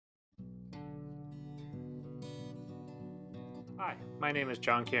Hi, my name is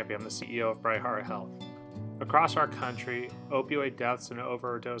John Ciampi. I'm the CEO of Bright Heart Health. Across our country, opioid deaths and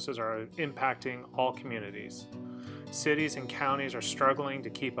overdoses are impacting all communities. Cities and counties are struggling to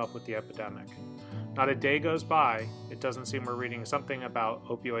keep up with the epidemic. Not a day goes by, it doesn't seem we're reading something about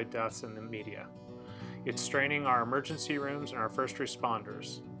opioid deaths in the media. It's straining our emergency rooms and our first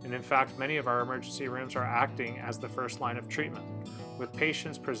responders. And in fact, many of our emergency rooms are acting as the first line of treatment, with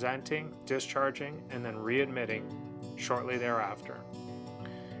patients presenting, discharging, and then readmitting shortly thereafter.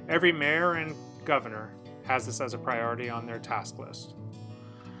 Every mayor and governor has this as a priority on their task list.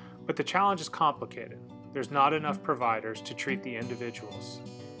 But the challenge is complicated. There's not enough providers to treat the individuals.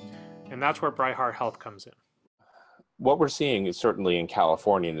 And that's where Bright Heart Health comes in. What we're seeing is certainly in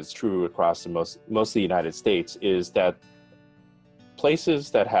California, and it's true across most of the United States, is that places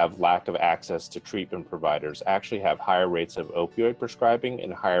that have lack of access to treatment providers actually have higher rates of opioid prescribing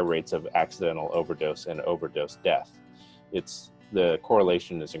and higher rates of accidental overdose and overdose death. The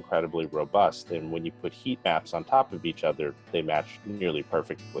correlation is incredibly robust, and when you put heat maps on top of each other, they match nearly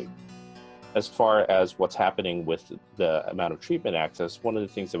perfectly. As far as what's happening with the amount of treatment access, one of the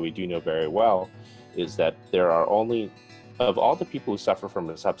things that we do know very well is that there are only, of all the people who suffer from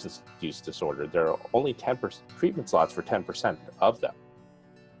a substance use disorder, there are only 10% treatment slots for 10% of them.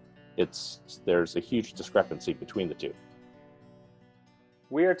 There's a huge discrepancy between the two.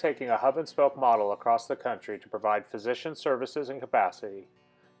 We are taking a hub-and-spoke model across the country to provide physician services and capacity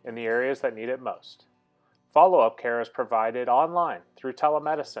in the areas that need it most. Follow-up care is provided online through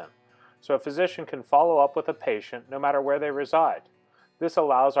telemedicine, so a physician can follow up with a patient no matter where they reside. This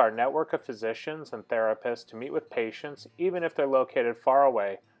allows our network of physicians and therapists to meet with patients even if they're located far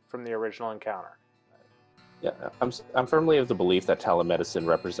away from the original encounter. Yeah, I'm firmly of the belief that telemedicine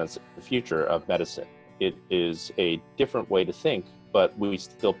represents the future of medicine. It is a different way to think, but we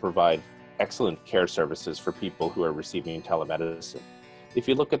still provide excellent care services for people who are receiving telemedicine. If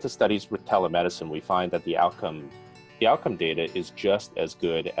you look at the studies with telemedicine, we find that the outcome data is just as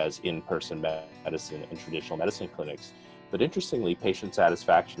good as in-person medicine and traditional medicine clinics. But interestingly, patient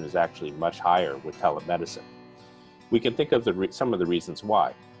satisfaction is actually much higher with telemedicine. We can think of some of the reasons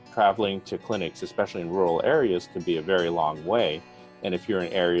why. Traveling to clinics, especially in rural areas, can be a very long way. And if you're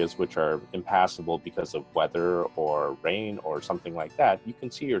in areas which are impassable because of weather or rain or something like that, you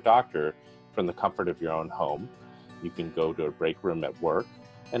can see your doctor from the comfort of your own home. You can go to a break room at work,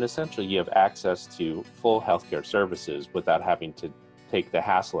 and essentially you have access to full healthcare services without having to take the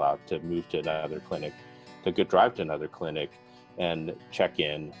hassle out to move to another clinic, to go drive to another clinic and check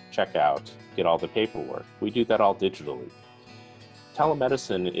in, check out, get all the paperwork. We do that all digitally.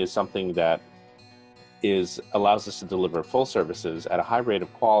 Telemedicine is something that allows us to deliver full services at a high rate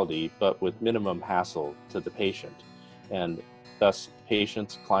of quality, but with minimum hassle to the patient. And thus,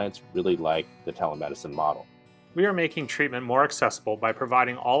 patients, clients really like the telemedicine model. We are making treatment more accessible by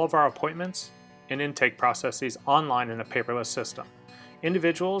providing all of our appointments and intake processes online in a paperless system.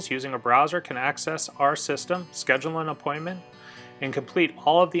 Individuals using a browser can access our system, schedule an appointment, and complete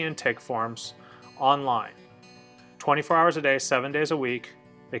all of the intake forms online. 24 hours a day, 7 days a week,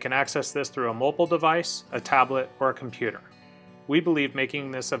 they can access this through a mobile device, a tablet, or a computer. We believe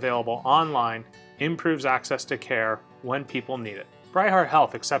making this available online improves access to care when people need it. Bright Heart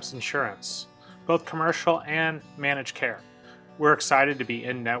Health accepts insurance, both commercial and managed care. We're excited to be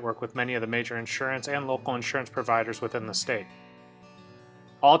in network with many of the major insurance and local insurance providers within the state.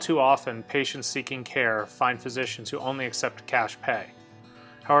 All too often, patients seeking care find physicians who only accept cash pay.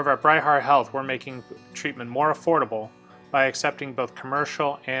 However, at Bright Heart Health, we're making treatment more affordable by accepting both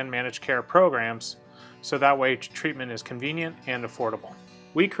commercial and managed care programs, so that way treatment is convenient and affordable.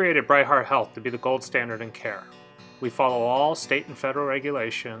 We created Bright Heart Health to be the gold standard in care. We follow all state and federal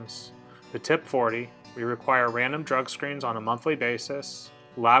regulations. The Tip 40, we require random drug screens on a monthly basis,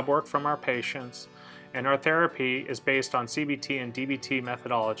 lab work from our patients, and our therapy is based on CBT and DBT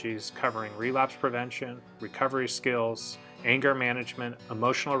methodologies covering relapse prevention, recovery skills, anger management,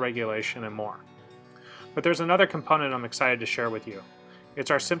 emotional regulation, and more. But there's another component I'm excited to share with you.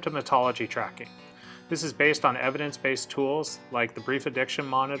 It's our symptomatology tracking. This is based on evidence-based tools like the Brief Addiction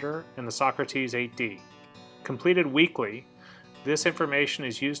Monitor and the Socrates 8D. Completed weekly, this information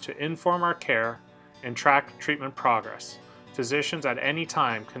is used to inform our care and track treatment progress. Physicians at any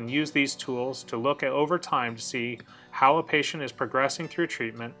time can use these tools to look at over time to see how a patient is progressing through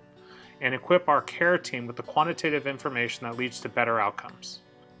treatment and equip our care team with the quantitative information that leads to better outcomes.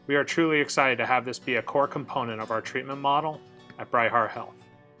 We are truly excited to have this be a core component of our treatment model at Bright Heart Health.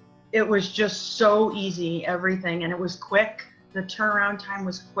 It was just so easy, everything, and it was quick. The turnaround time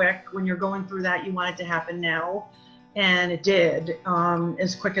was quick. When you're going through that, you want it to happen now, and it did,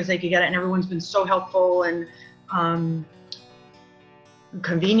 as quick as they could get it, and everyone's been so helpful, and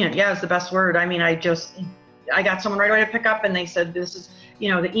Convenient, yeah, is the best word. I mean, I got someone right away to pick up, and they said, this is, the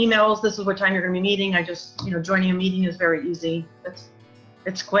emails, this is what time you're going to be meeting. I just, joining a meeting is very easy.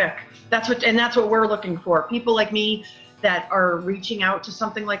 It's quick. That's what we're looking for. People like me that are reaching out to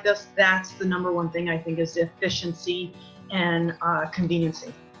something like this, that's the number one thing I think is efficiency and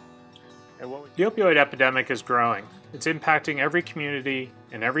conveniency. The opioid epidemic is growing. It's impacting every community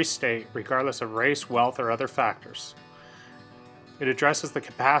in every state, regardless of race, wealth, or other factors. It addresses the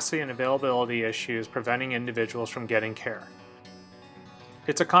capacity and availability issues preventing individuals from getting care.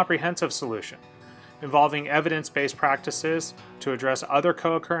 It's a comprehensive solution, involving evidence-based practices to address other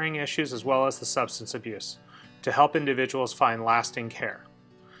co-occurring issues as well as the substance abuse, to help individuals find lasting care.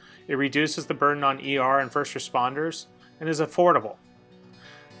 It reduces the burden on ER and first responders and is affordable.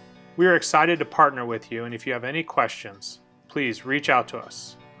 We are excited to partner with you, and if you have any questions, please reach out to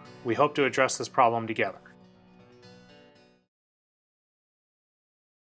us. We hope to address this problem together.